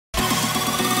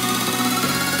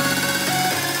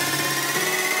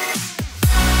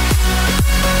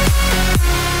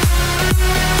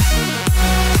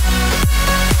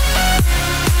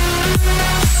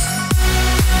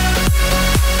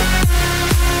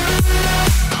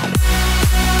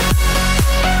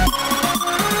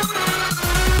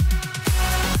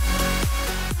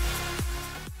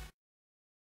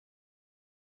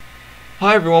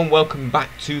Hi everyone, welcome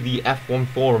back to the F1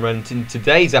 forum, and in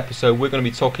today's episode we're going to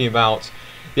be talking about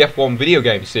the F1 video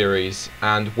game series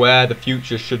and where the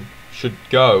future should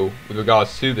go with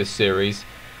regards to this series.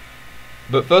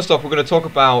 But first off, we're going to talk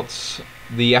about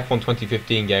the F1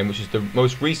 2015 game, which is the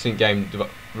most recent game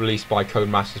released by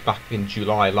Codemasters back in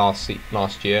July last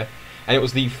year, and it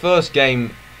was the first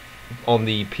game on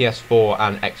the PS4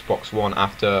 and Xbox One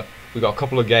after we got a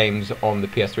couple of games on the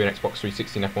PS3 and Xbox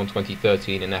 360 in F1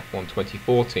 2013 and F1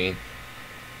 2014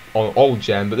 on old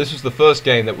gen, but this was the first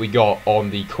game that we got on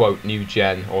the quote new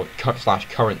gen or slash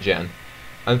current gen.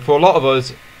 And for a lot of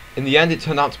us, in the end, it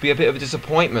turned out to be a bit of a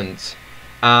disappointment,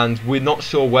 and we're not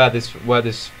sure where this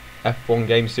F1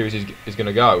 game series is going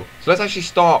to go. So let's actually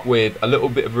start with a little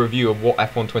bit of a review of what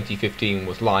F1 2015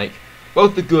 was like,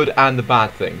 both the good and the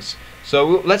bad things. So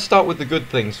let's start with the good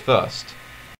things first.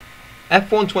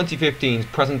 F1 2015's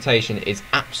presentation is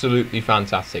absolutely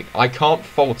fantastic. I can't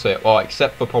fault it, well,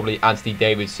 except for probably Anthony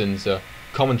Davidson's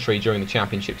commentary during the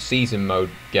championship season mode.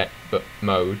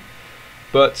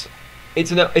 But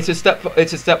it's a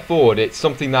step forward. It's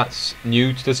something that's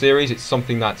new to the series. It's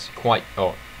something that's quite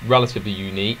relatively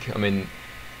unique. I mean,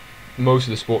 most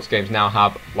of the sports games now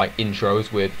have like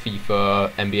intros with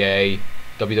FIFA, NBA,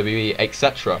 WWE,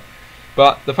 etc.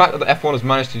 But the fact that the F1 has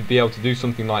managed to be able to do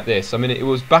something like this, I mean, it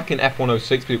was back in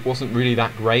F106, but it wasn't really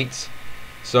that great.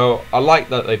 So I like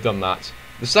that they've done that.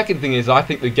 The second thing is, I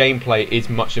think the gameplay is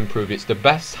much improved. It's the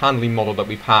best handling model that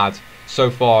we've had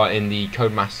so far in the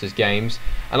Codemasters games,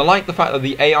 and I like the fact that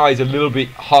the AI is a little bit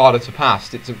harder to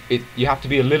pass. You have to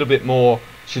be a little bit more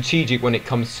strategic when it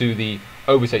comes to the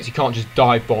overtakes. You can't just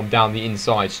dive bomb down the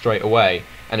inside straight away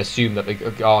and assume that the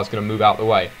car is going to move out the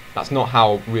way. That's not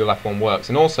how real F1 works.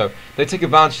 And also, they take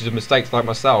advantage of mistakes like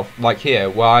myself, like here,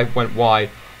 where I went wide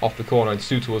off the corner and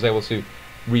Suter was able to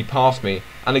repass me.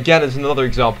 And again, as another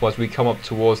example, as we come up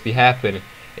towards the hairpin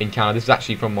in Canada, this is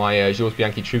actually from my Jules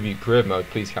Bianchi Tribute Career Mode.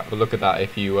 Please have a look at that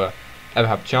if you ever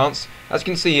have a chance. As you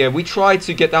can see here, we tried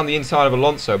to get down the inside of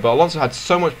Alonso, but Alonso had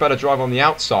so much better drive on the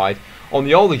outside. On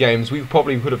the older games, we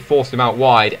probably could have forced him out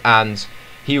wide, and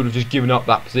he would have just given up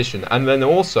that position. And then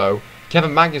also,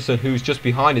 Kevin Magnussen, who's just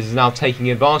behind us, is now taking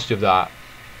advantage of that.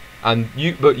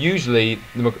 But usually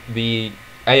the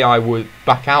AI would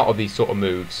back out of these sort of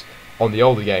moves on the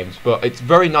older games. But it's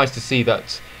very nice to see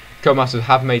that Codemasters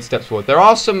have made steps forward. There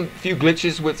are some few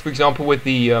glitches with, for example, with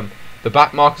the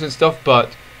back markers and stuff.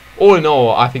 But all in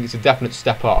all, I think it's a definite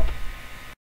step up.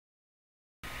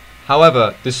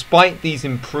 However, despite these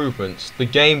improvements, the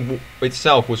game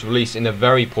itself was released in a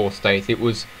very poor state.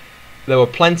 There were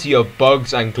plenty of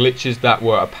bugs and glitches that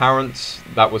were apparent,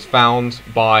 that was found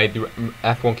by the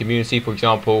F1 community. For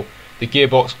example, the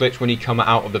gearbox glitch when you come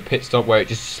out of the pit stop, where it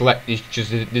just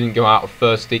didn't go out of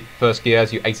first gear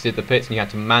as you exited the pits, and you had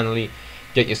to manually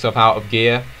get yourself out of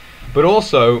gear. But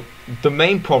also, the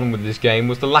main problem with this game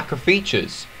was the lack of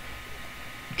features.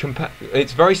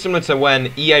 It's very similar to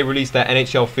when EA released their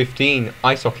NHL 15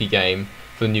 ice hockey game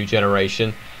for the new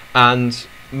generation, and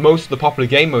most of the popular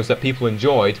game modes that people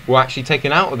enjoyed were actually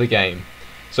taken out of the game.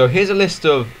 So here's a list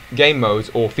of game modes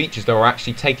or features that were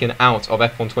actually taken out of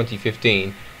F1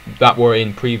 2015 that were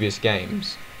in previous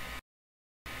games.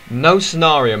 No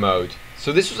scenario mode.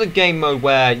 So this was a game mode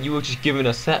where you were just given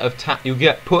a set of you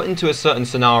get put into a certain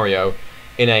scenario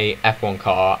in a F1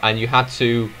 car, and you had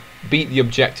to beat the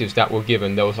objectives that were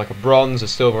given. There was like a bronze, a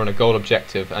silver and a gold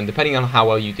objective, and depending on how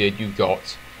well you did, you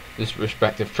got this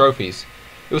respective trophies.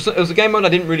 It was a game mode I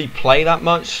didn't really play that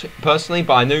much personally,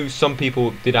 but I knew some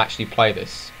people did actually play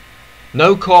this.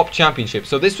 No co-op championship.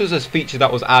 So this was a feature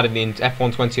that was added in F1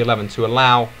 2011 to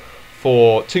allow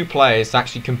for two players to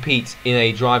actually compete in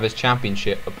a drivers'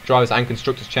 championship, drivers and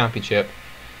constructors' championship,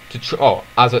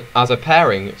 as a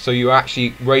pairing. So you're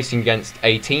actually racing against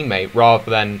a teammate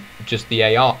rather than just the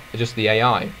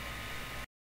AI.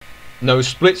 No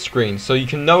split screen. So you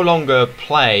can no longer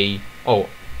play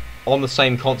on the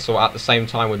same console at the same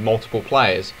time with multiple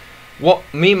players.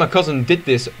 Me and my cousin did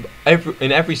this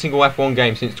in every single F1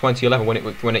 game since 2011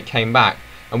 when it came back,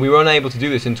 and we were unable to do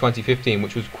this in 2015,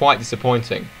 which was quite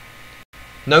disappointing.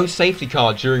 No safety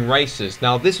car during races.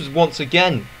 Now this was once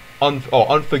again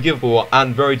unforgivable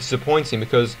and very disappointing,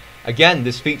 because again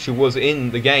this feature was in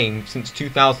the game since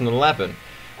 2011,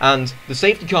 and the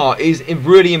safety car is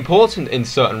really important in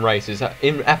certain races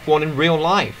in F1 in real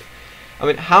life. I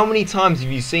mean, how many times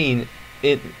have you seen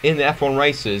in the F1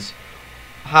 races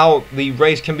how the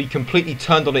race can be completely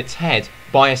turned on its head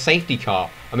by a safety car?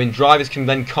 I mean, drivers can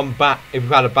then come back, if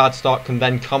we've had a bad start, can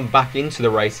then come back into the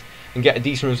race and get a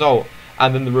decent result.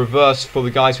 And then the reverse for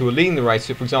the guys who are leading the race.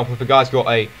 So, for example, if a guy's got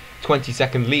a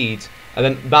 20-second lead and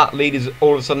then that lead is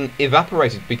all of a sudden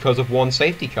evaporated because of one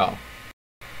safety car.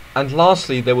 And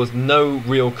lastly, there was no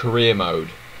real career mode.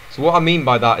 So what I mean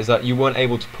by that is that you weren't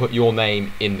able to put your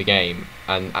name in the game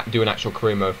and do an actual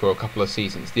career mode for a couple of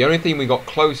seasons. The only thing we got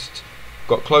close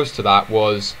to that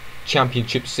was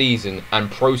Championship Season and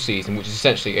Pro Season, which is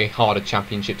essentially a harder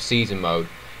Championship Season mode.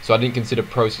 So I didn't consider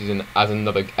Pro Season as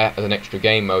an extra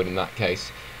game mode in that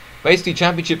case. Basically,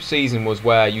 Championship Season was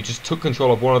where you just took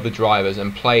control of one of the drivers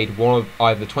and played one of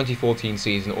either the 2014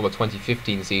 season or the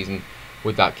 2015 season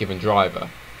with that given driver.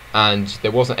 And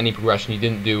there wasn't any progression, you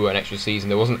didn't do an extra season,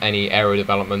 there wasn't any aero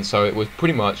development, so it was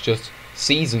pretty much just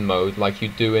season mode like you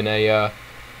do in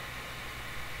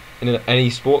any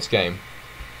sports game.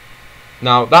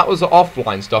 Now that was the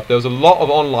offline stuff. There was a lot of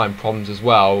online problems as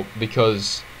well,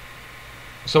 because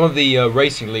some of the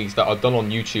racing leagues that are done on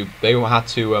YouTube, they all had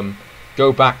to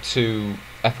go back to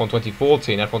F1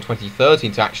 2014, F1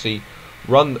 2013 to actually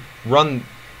run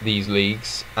these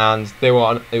leagues, and it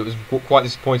was quite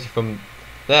disappointing from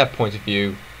their point of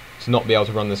view to not be able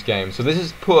to run this game. So this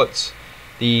has put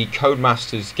the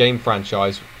Codemasters game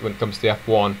franchise, when it comes to the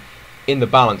F1, in the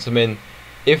balance. I mean,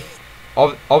 if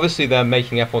obviously they're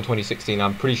making F1 2016,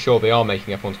 I'm pretty sure they are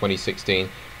making F1 2016,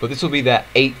 but this will be their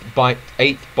eighth bite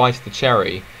of the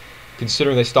cherry,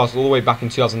 considering they started all the way back in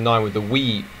 2009 with the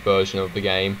Wii version of the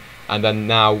game, and then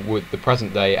now with the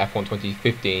present day F1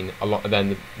 2015,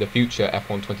 then the future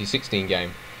F1 2016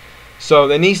 game. So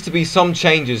there needs to be some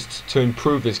changes to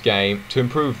improve this game, to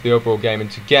improve the overall game,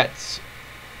 and to get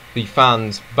the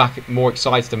fans back more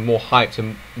excited and more hyped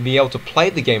and be able to play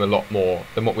the game a lot more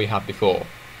than what we had before.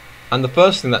 And the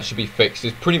first thing that should be fixed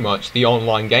is pretty much the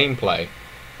online gameplay.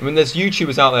 I mean, there's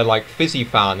YouTubers out there like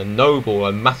FizzyFan and Noble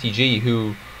and Matty G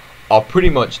who are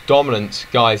pretty much dominant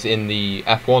guys in the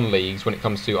F1 leagues when it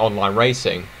comes to online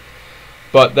racing,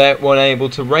 but they weren't able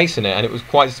to race in it, and it was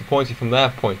quite disappointing from their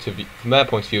point of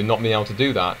view, not being able to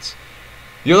do that.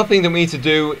 The other thing that we need to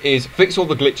do is fix all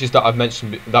the glitches that I've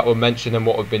mentioned, that were mentioned, and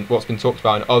what's been talked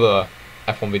about in other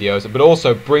F1 videos, but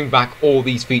also bring back all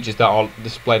these features that are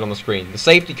displayed on the screen. The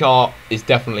safety car is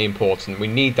definitely important. We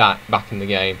need that back in the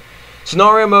game.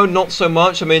 Scenario mode, not so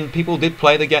much. I mean, people did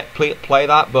play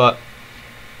that, but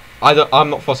I'm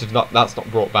not fussed if that's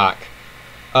not brought back.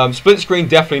 Split screen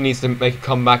definitely needs to make a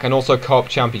comeback, and also Co-op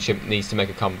Championship needs to make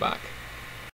a comeback.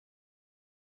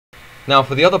 Now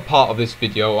for the other part of this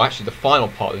video, or actually the final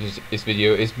part of this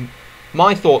video, is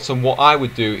my thoughts on what I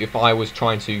would do if I was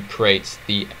trying to create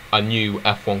a new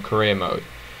F1 career mode.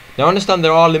 Now I understand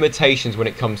there are limitations when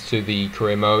it comes to the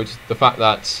career mode. The fact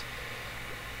that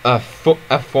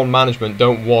F1 management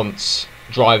don't want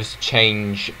drivers to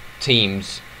change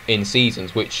teams in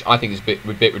seasons, which I think is a bit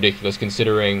ridiculous,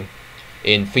 considering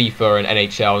in FIFA and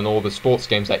NHL and all the sports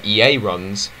games that EA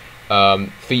runs,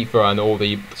 FIFA and all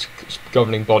the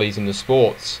governing bodies in the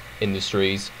sports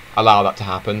industries allow that to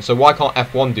happen. So why can't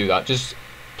F1 do that?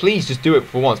 Please just do it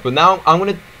for once. But now I'm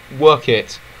going to work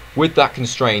it with that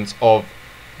constraint of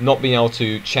not being able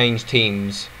to change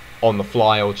teams on the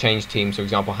fly, or change teams, for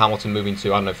example, Hamilton moving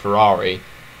to, I don't know, Ferrari.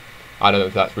 I don't know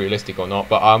if that's realistic or not,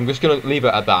 but I'm just going to leave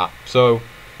it at that. So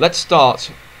let's start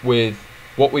with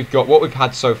what we've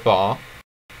had so far.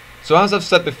 So as I've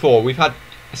said before, we've had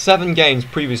 7 games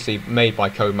previously made by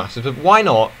Codemasters, but why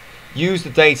not use the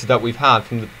data that we've had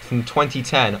from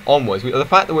 2010 onwards? The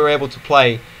fact that we were able to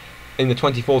play in the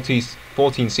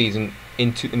 2014 season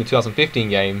in the 2015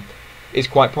 game is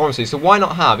quite promising. So why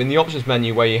not have, in the options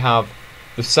menu where you have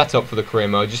the setup for the career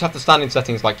mode, you just have the standard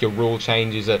settings like your rule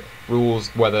changes, rules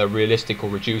whether realistic or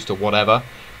reduced or whatever,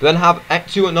 but then have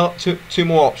two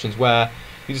more options where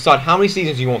you decide how many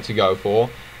seasons you want to go for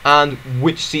and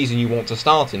which season you want to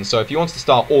start in. So if you wanted to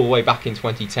start all the way back in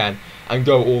 2010 and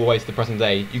go all the way to the present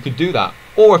day, you could do that.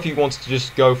 Or if you wanted to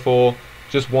just go for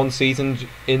just one season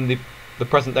in the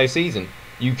present day season,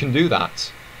 you can do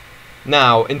that.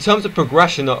 Now, in terms of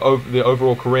progression of the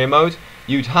overall career mode,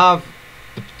 you'd have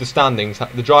the standings,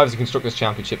 the Drivers' and Constructors'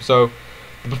 Championship. So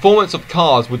the performance of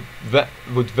cars would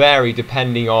vary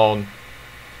depending on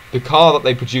the car that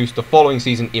they produced the following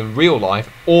season in real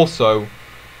life, also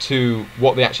to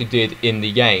what they actually did in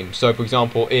the game. So for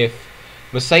example, if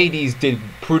Mercedes did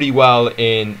pretty well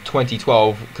in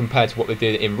 2012 compared to what they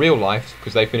did in real life,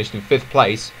 because they finished in 5th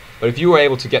place, but if you were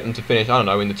able to get them to finish, I don't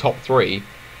know, in the top 3,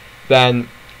 then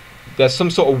there's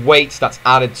some sort of weight that's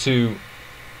added to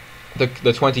the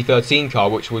 2013 car,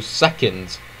 which was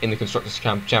 2nd in the Constructors'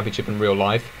 Championship in real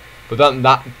life, but then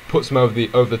that puts them over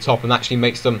the top and actually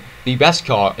makes them the best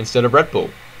car instead of Red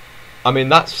Bull. I mean,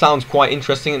 that sounds quite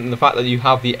interesting, and the fact that you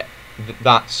have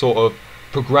that sort of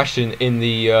progression in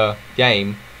the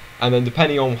game, and then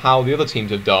depending on how the other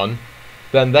teams have done,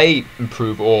 then they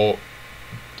improve or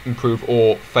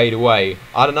fade away.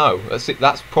 I don't know.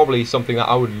 That's probably something that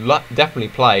I would definitely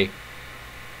play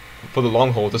for the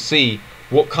long haul, to see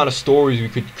what kind of stories we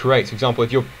could create. For example,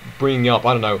 if you're bringing up,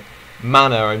 I don't know,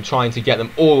 Mana and trying to get them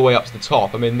all the way up to the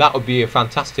top, I mean, that would be a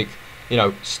fantastic,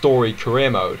 story career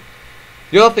mode.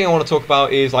 The other thing I want to talk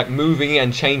about is like moving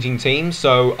and changing teams.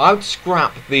 So I would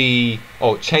scrap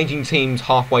changing teams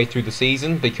halfway through the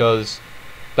season, because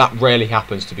that rarely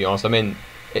happens, to be honest. I mean,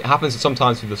 it happens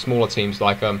sometimes with the smaller teams,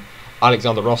 like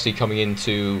Alexander Rossi coming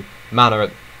into Mana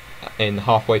in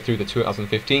halfway through the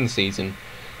 2015 season.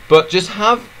 But just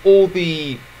have all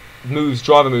the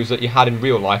driver moves that you had in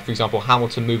real life, for example,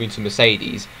 Hamilton moving to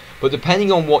Mercedes. But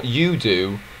depending on what you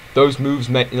do, those moves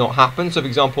may not happen. So, for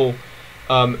example,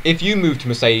 if you move to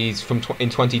Mercedes in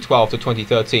 2012 to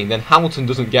 2013, then Hamilton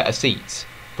doesn't get a seat,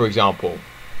 for example.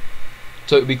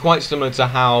 So it would be quite similar to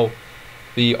how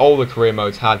the older career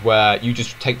modes had, where you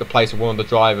just take the place of one of the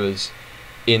drivers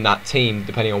in that team,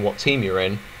 depending on what team you're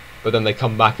in, but then they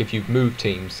come back if you've moved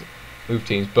teams,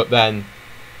 but then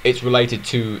it's related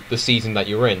to the season that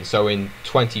you're in. So in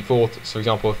 2014, for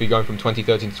example, if you're going from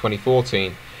 2013 to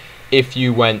 2014, if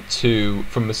you went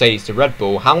from Mercedes to Red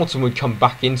Bull, Hamilton would come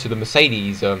back into the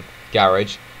Mercedes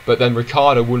garage, but then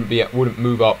Ricciardo wouldn't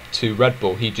move up to Red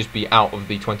Bull. He'd just be out of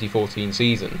the 2014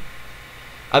 season.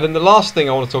 And then the last thing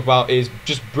I want to talk about is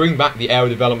just bring back the aero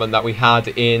development that we had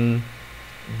in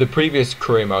the previous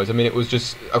career modes. I mean, it was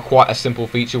just quite a simple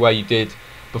feature where you did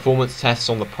performance tests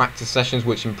on the practice sessions,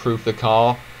 which improved the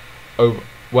car over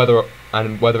whether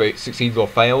it succeeded or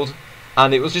failed.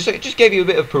 And it just gave you a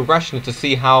bit of progression to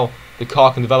see how the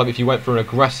car can develop if you went for an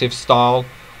aggressive style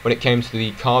when it came to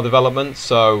the car development.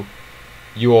 So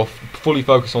you're fully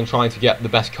focused on trying to get the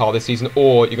best car this season,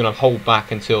 or you're going to hold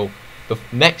back until the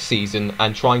next season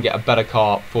and try and get a better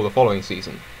car for the following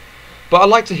season. But I'd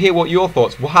like to hear what your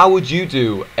thoughts. Well, how would you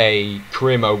do a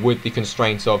career mode with the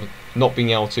constraints of not being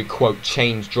able to, quote,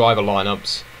 change driver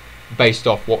lineups based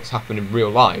off what's happened in real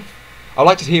life? I'd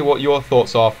like to hear what your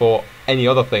thoughts are for any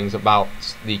other things about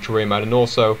the career mode, and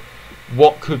also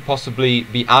what could possibly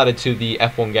be added to the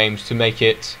F1 games to make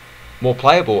it more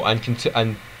playable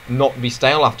and not be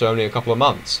stale after only a couple of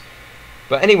months.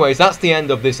 But anyways, that's the end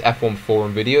of this F1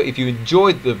 forum video. If you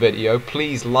enjoyed the video,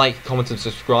 please like, comment and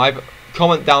subscribe.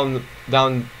 Comment down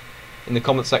in the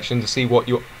comment section to see I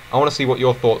want to see what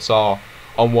your thoughts are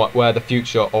on where the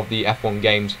future of the F1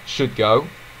 games should go.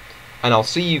 And I'll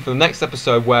see you for the next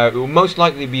episode, where it will most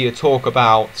likely be a talk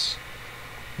about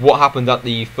what happened at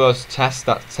the first test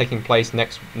that's taking place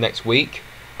next week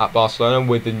at Barcelona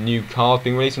with the new cars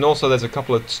being released. And also there's a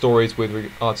couple of stories with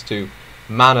regards to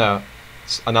Mana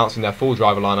announcing their full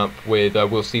driver lineup, with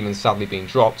Will Stevens sadly being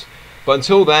dropped. But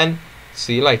until then,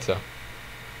 see you later.